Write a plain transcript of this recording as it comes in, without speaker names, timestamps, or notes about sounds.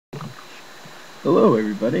Hello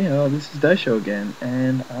everybody, this is Daisho again,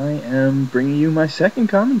 and I am bringing you my second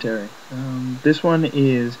commentary. This one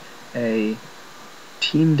is a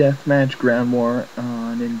team deathmatch ground war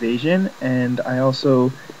on Invasion, and I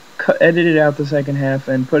also edited out the second half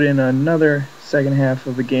and put in another second half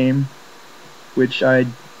of a game, which I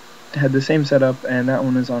had the same setup, and that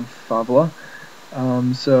one is on Favela.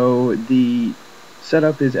 So the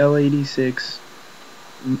setup is L86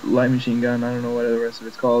 light machine gun, I don't know what the rest of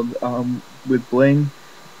it's called, with bling,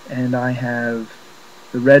 and I have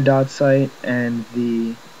the red dot sight and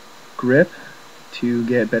the grip to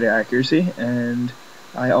get better accuracy, and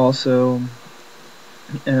I also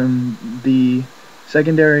the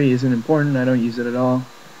secondary isn't important, I don't use it at all.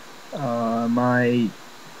 My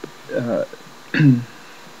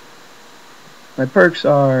my perks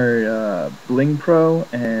are Bling Pro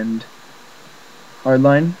and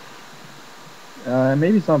Hardline.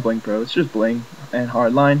 Maybe it's not Bling Pro, it's just Bling and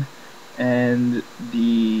Hardline. And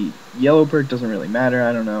the yellow perk doesn't really matter,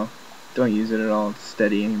 I don't know. Don't use it at all, it's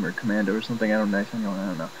steady aim or commando or something, I don't know.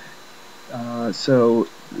 So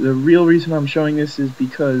the real reason I'm showing this is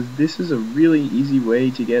because this is a really easy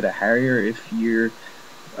way to get a harrier if you're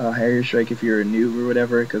harrier strike if you're a noob or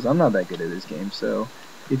whatever, because I'm not that good at this game. So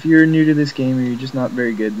if you're new to this game or you're just not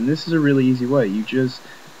very good, then this is a really easy way. You just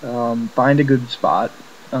find a good spot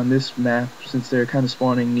on this map, since they're kind of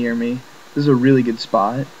spawning near me. This is a really good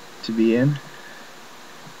spot to be in.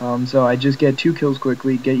 So I just get 2 kills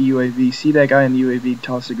quickly, get UAV, see that guy in the UAV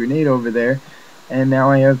toss a grenade over there, and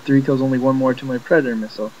now I have 3 kills, only 1 more to my predator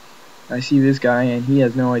missile. I see this guy and he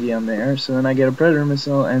has no idea I'm there, so then I get a predator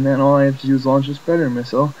missile, and then all I have to do is launch this predator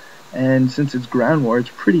missile, and since it's ground war,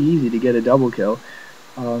 it's pretty easy to get a double kill.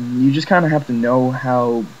 You just kind of have to know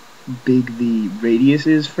how big the radius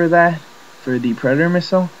is for the predator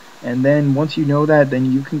missile, and then once you know that,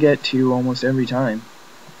 then you can get 2 almost every time.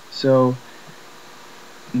 So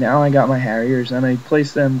now I got my harriers, and I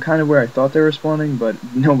placed them kind of where I thought they were spawning, but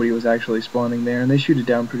nobody was actually spawning there, and they shoot it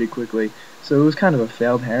down pretty quickly. So it was kind of a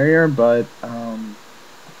failed harrier, but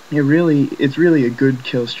it's really a good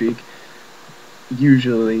kill streak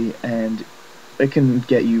usually, and it can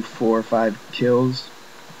get you 4 or 5 kills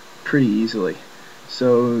pretty easily.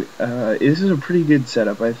 So this is a pretty good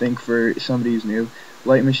setup, I think, for somebody who's new.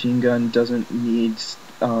 Light machine gun doesn't need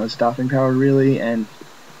stopping power really, and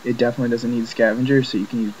it definitely doesn't need scavenger, so you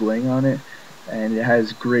can use bling on it, and it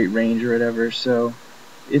has great range or whatever. So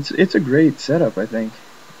it's a great setup, I think.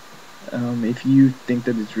 If you think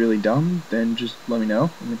that it's really dumb, then just let me know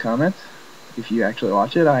in the comments. If you actually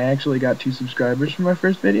watch it, I actually got 2 subscribers for my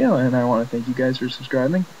first video, and I want to thank you guys for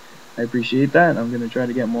subscribing. I appreciate that. I'm going to try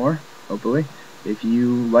to get more, hopefully. If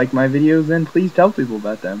you like my videos, then please tell people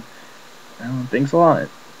about them. Thanks a lot.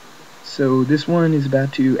 So this one is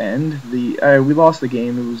about to end. We lost the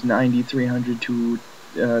game. It was 9,300 to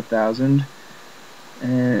 1,000,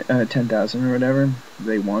 and 10,000 or whatever.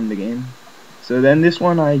 They won the game. So then this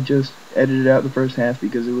one I just edited out the first half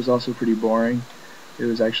because it was also pretty boring. It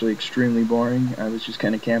was actually extremely boring. I was just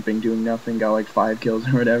kind of camping, doing nothing, got like 5 kills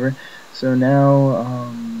or whatever. So now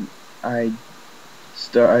I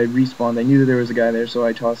respawned. I knew there was a guy there, so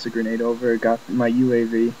I tossed a grenade over, got my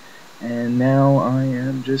UAV, and now I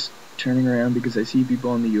am just turning around because I see people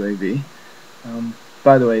on the UAV.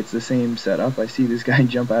 By the way, it's the same setup. I see this guy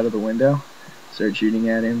jump out of the window, start shooting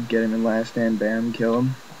at him, get him in last stand, bam, kill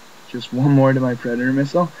him. Just 1 more to my predator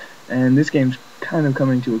missile, and this game's kind of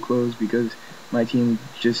coming to a close because my team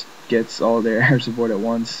just gets all their air support at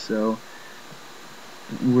once, so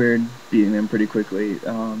we're beating them pretty quickly.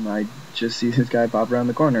 I just see this guy pop around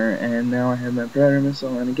the corner, and now I have my predator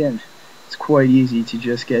missile, and again, it's quite easy to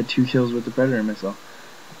just get 2 kills with the predator missile.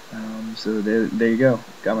 So there you go.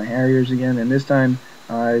 Got my harriers again, and this time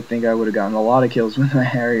I think I would have gotten a lot of kills with my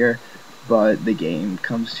harrier, but the game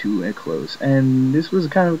comes to a close. And this was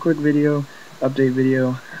kind of a quick video, update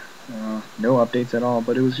video. No updates at all,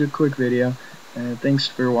 but it was just a quick video. Thanks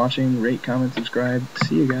for watching. Rate, comment, subscribe.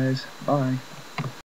 See you guys. Bye.